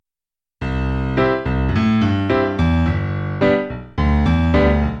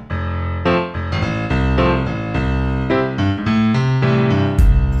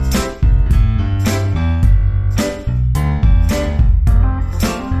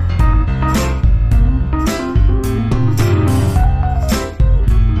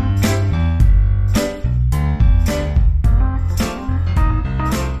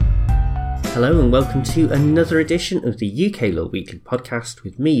Hello and welcome to another edition of the UK Law Weekly podcast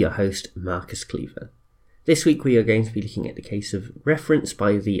with me, your host, Marcus Cleaver. This week we are going to be looking at the case of reference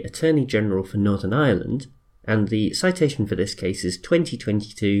by the Attorney General for Northern Ireland, and the citation for this case is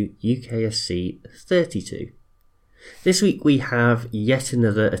 2022 UKSC 32. This week we have yet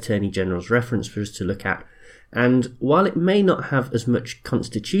another Attorney General's reference for us to look at, and while it may not have as much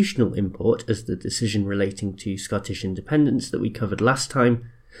constitutional import as the decision relating to Scottish independence that we covered last time,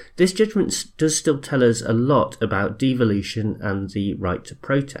 this judgment does still tell us a lot about devolution and the right to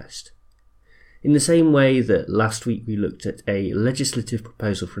protest. In the same way that last week we looked at a legislative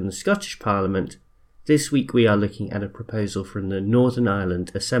proposal from the Scottish Parliament, this week we are looking at a proposal from the Northern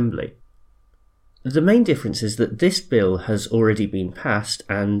Ireland Assembly. The main difference is that this bill has already been passed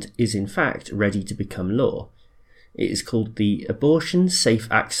and is in fact ready to become law. It is called the Abortion Safe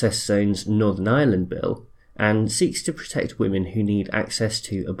Access Zones Northern Ireland Bill and seeks to protect women who need access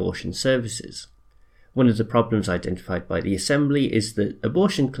to abortion services. One of the problems identified by the Assembly is that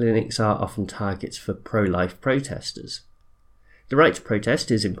abortion clinics are often targets for pro-life protesters. The right to protest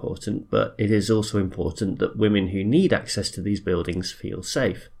is important, but it is also important that women who need access to these buildings feel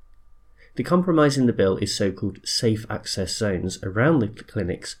safe. The compromise in the bill is so-called safe access zones around the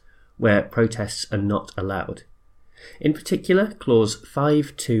clinics where protests are not allowed. In particular, Clause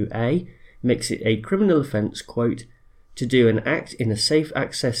 5.2a makes it a criminal offence, quote, to do an act in a safe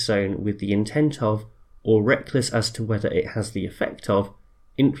access zone with the intent of, or reckless as to whether it has the effect of,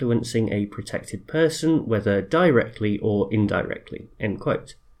 influencing a protected person, whether directly or indirectly, end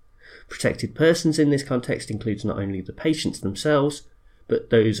quote. Protected persons in this context includes not only the patients themselves, but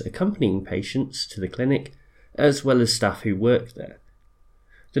those accompanying patients to the clinic, as well as staff who work there.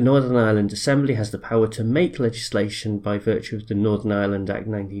 The Northern Ireland Assembly has the power to make legislation by virtue of the Northern Ireland Act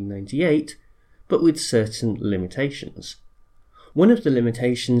 1998, but with certain limitations. One of the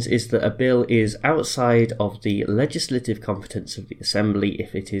limitations is that a bill is outside of the legislative competence of the Assembly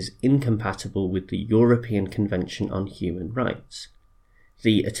if it is incompatible with the European Convention on Human Rights.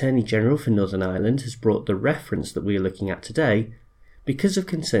 The Attorney General for Northern Ireland has brought the reference that we are looking at today because of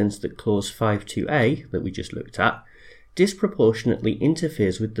concerns that Clause 5.2a, that we just looked at, disproportionately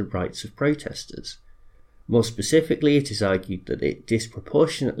interferes with the rights of protesters. More specifically, it is argued that it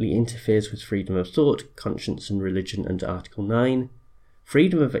disproportionately interferes with freedom of thought, conscience and religion under Article 9,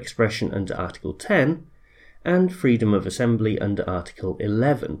 freedom of expression under Article 10, and freedom of assembly under Article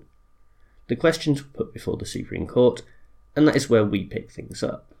 11. The questions were put before the Supreme Court, and that is where we pick things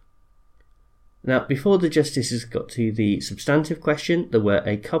up. Now, before the justices got to the substantive question, there were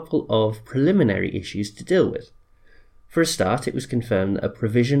a couple of preliminary issues to deal with. For a start, it was confirmed that a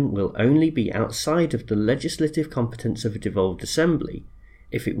provision will only be outside of the legislative competence of a devolved assembly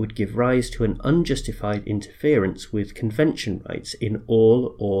if it would give rise to an unjustified interference with convention rights in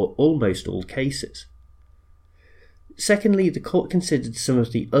all or almost all cases. Secondly, the court considered some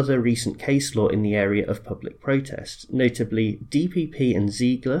of the other recent case law in the area of public protest, notably DPP and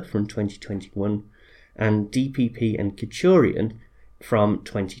Ziegler from 2021 and DPP and Kachurian from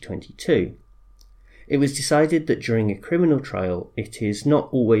 2022. It was decided that during a criminal trial, it is not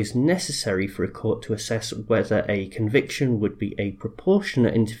always necessary for a court to assess whether a conviction would be a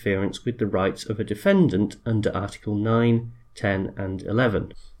proportionate interference with the rights of a defendant under Article 9, 10 and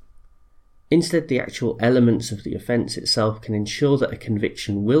 11. Instead, the actual elements of the offence itself can ensure that a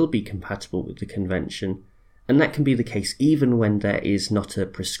conviction will be compatible with the convention, and that can be the case even when there is not a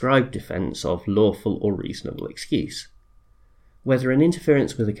prescribed defence of lawful or reasonable excuse. Whether an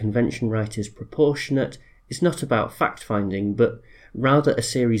interference with a convention right is proportionate is not about fact-finding, but rather a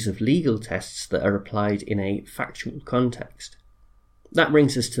series of legal tests that are applied in a factual context. That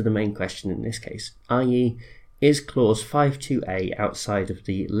brings us to the main question in this case, i.e., is Clause 5.2a outside of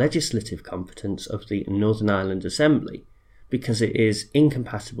the legislative competence of the Northern Ireland Assembly because it is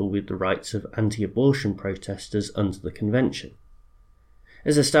incompatible with the rights of anti-abortion protesters under the Convention?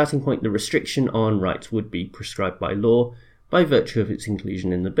 As a starting point, the restriction on rights would be prescribed by law, by virtue of its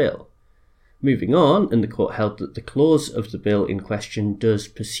inclusion in the bill. Moving on, and the court held that the clause of the bill in question does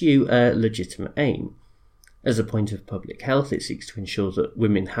pursue a legitimate aim. As a point of public health, it seeks to ensure that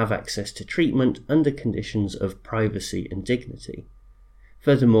women have access to treatment under conditions of privacy and dignity.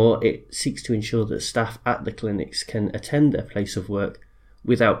 Furthermore, it seeks to ensure that staff at the clinics can attend their place of work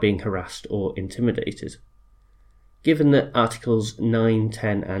without being harassed or intimidated. Given that Articles 9,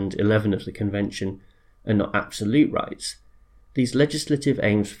 10 and 11 of the Convention are not absolute rights, these legislative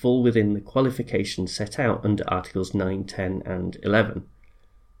aims fall within the qualifications set out under Articles 9, 10 and 11.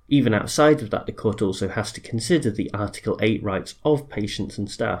 Even outside of that, the court also has to consider the Article 8 rights of patients and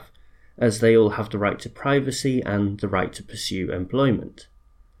staff, as they all have the right to privacy and the right to pursue employment.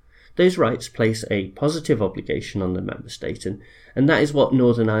 those rights place a positive obligation on the member state, and that is what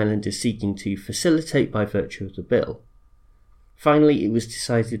Northern Ireland is seeking to facilitate by virtue of the bill. Finally, it was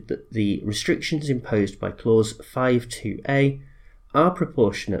decided that the restrictions imposed by Clause 5.2a are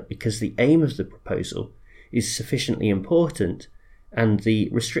proportionate because the aim of the proposal is sufficiently important and the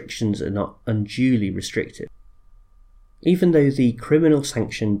restrictions are not unduly restrictive. Even though the criminal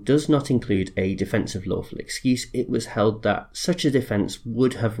sanction does not include a defence of lawful excuse, it was held that such a defence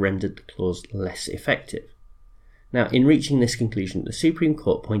would have rendered the clause less effective. Now, in reaching this conclusion, the Supreme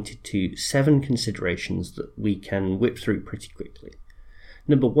Court pointed to 7 considerations that we can whip through pretty quickly.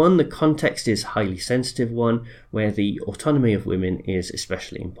 Number 1, the context is a highly sensitive one, where the autonomy of women is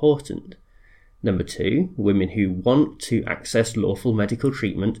especially important. Number 2, women who want to access lawful medical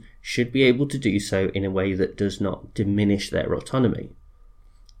treatment should be able to do so in a way that does not diminish their autonomy.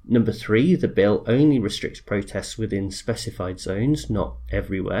 Number 3, the bill only restricts protests within specified zones, not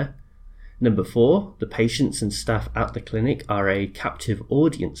everywhere. Number 4, the patients and staff at the clinic are a captive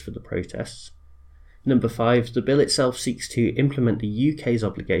audience for the protests. Number 5, the bill itself seeks to implement the UK's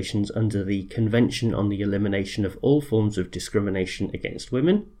obligations under the Convention on the Elimination of All Forms of Discrimination Against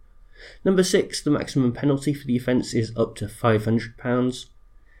Women. Number 6, the maximum penalty for the offence is up to £500.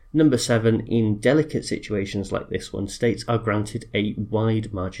 Number 7, in delicate situations like this one, states are granted a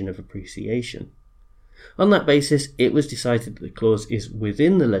wide margin of appreciation. On that basis, it was decided that the clause is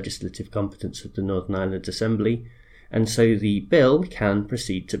within the legislative competence of the Northern Ireland Assembly, and so the bill can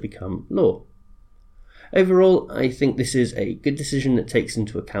proceed to become law. Overall, I think this is a good decision that takes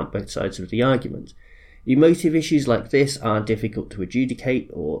into account both sides of the argument. Emotive issues like this are difficult to adjudicate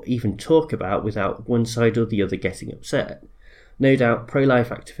or even talk about without one side or the other getting upset. No doubt pro-life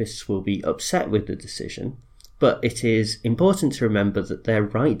activists will be upset with the decision, but it is important to remember that their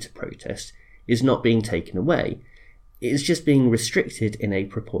right to protest is not being taken away. It is just being restricted in a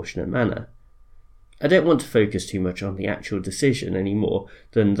proportionate manner. I don't want to focus too much on the actual decision any more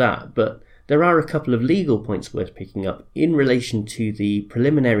than that, but there are a couple of legal points worth picking up in relation to the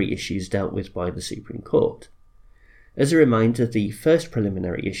preliminary issues dealt with by the Supreme Court. As a reminder, the first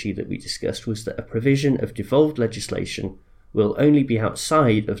preliminary issue that we discussed was that a provision of devolved legislation will only be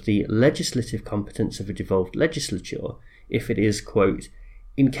outside of the legislative competence of a devolved legislature if it is, quote,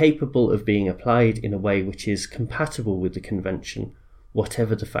 incapable of being applied in a way which is compatible with the Convention,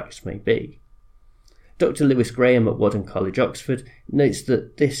 whatever the facts may be. Dr. Lewis Graham at Wadham College, Oxford, notes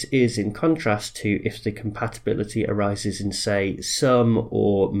that this is in contrast to if the compatibility arises in, say, some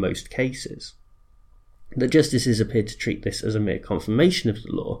or most cases. The justices appeared to treat this as a mere confirmation of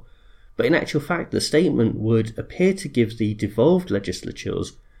the law, but in actual fact the statement would appear to give the devolved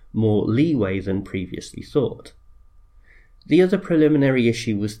legislatures more leeway than previously thought. The other preliminary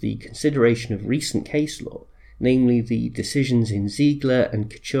issue was the consideration of recent case law, namely the decisions in Ziegler and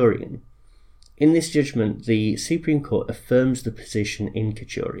Kachurian. In this judgment, the Supreme Court affirms the position in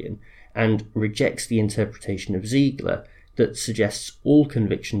Kachurian and rejects the interpretation of Ziegler that suggests all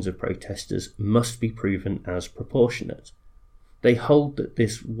convictions of protesters must be proven as proportionate. They hold that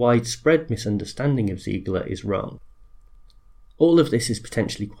this widespread misunderstanding of Ziegler is wrong. All of this is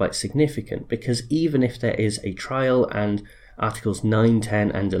potentially quite significant because even if there is a trial and Articles 9,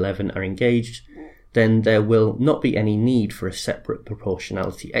 10 and 11 are engaged, then there will not be any need for a separate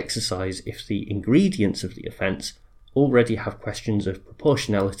proportionality exercise if the ingredients of the offence already have questions of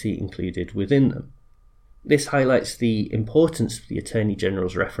proportionality included within them. This highlights the importance of the Attorney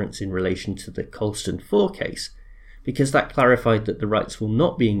General's reference in relation to the Colston 4 case, because that clarified that the rights will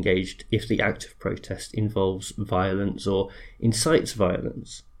not be engaged if the act of protest involves violence or incites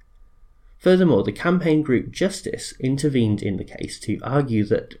violence. Furthermore, the campaign group Justice intervened in the case to argue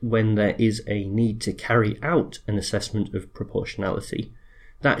that when there is a need to carry out an assessment of proportionality,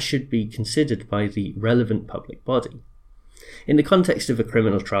 that should be considered by the relevant public body. In the context of a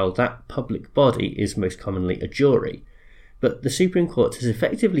criminal trial, that public body is most commonly a jury, but the Supreme Court has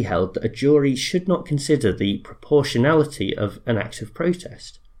effectively held that a jury should not consider the proportionality of an act of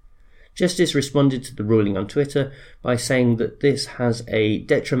protest. Justice responded to the ruling on Twitter by saying that this has a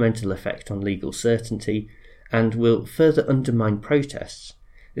detrimental effect on legal certainty and will further undermine protests,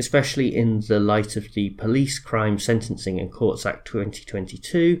 especially in the light of the Police Crime Sentencing and Courts Act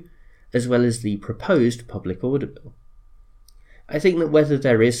 2022, as well as the proposed Public Order Bill. I think that whether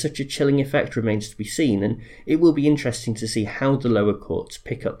there is such a chilling effect remains to be seen, and it will be interesting to see how the lower courts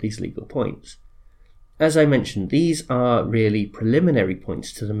pick up these legal points. As I mentioned, these are really preliminary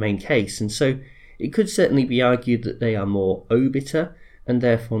points to the main case, and so it could certainly be argued that they are more obiter and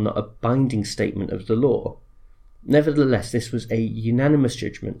therefore not a binding statement of the law. Nevertheless, this was a unanimous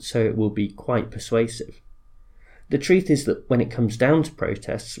judgment, so it will be quite persuasive. The truth is that when it comes down to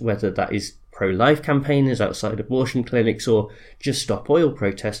protests, whether that is pro-life campaigners outside abortion clinics or just stop oil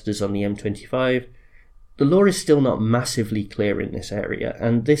protesters on the M25, the law is still not massively clear in this area,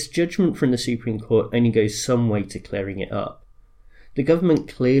 and this judgment from the Supreme Court only goes some way to clearing it up. The government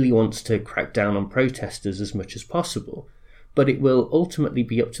clearly wants to crack down on protesters as much as possible, but it will ultimately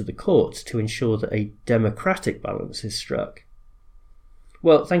be up to the courts to ensure that a democratic balance is struck.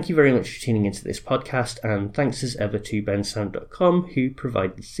 Well, thank you very much for tuning into this podcast, and thanks as ever to bensound.com, who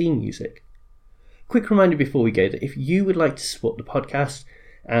provide the theme music. Quick reminder before we go that if you would like to support the podcast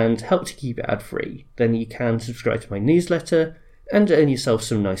and help to keep it ad-free, then you can subscribe to my newsletter and earn yourself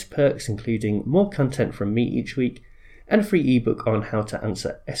some nice perks, including more content from me each week and a free ebook on how to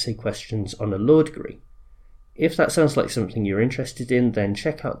answer essay questions on a law degree. If that sounds like something you're interested in, then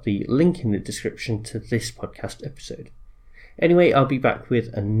check out the link in the description to this podcast episode. Anyway, I'll be back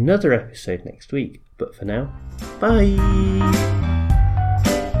with another episode next week, but for now, bye!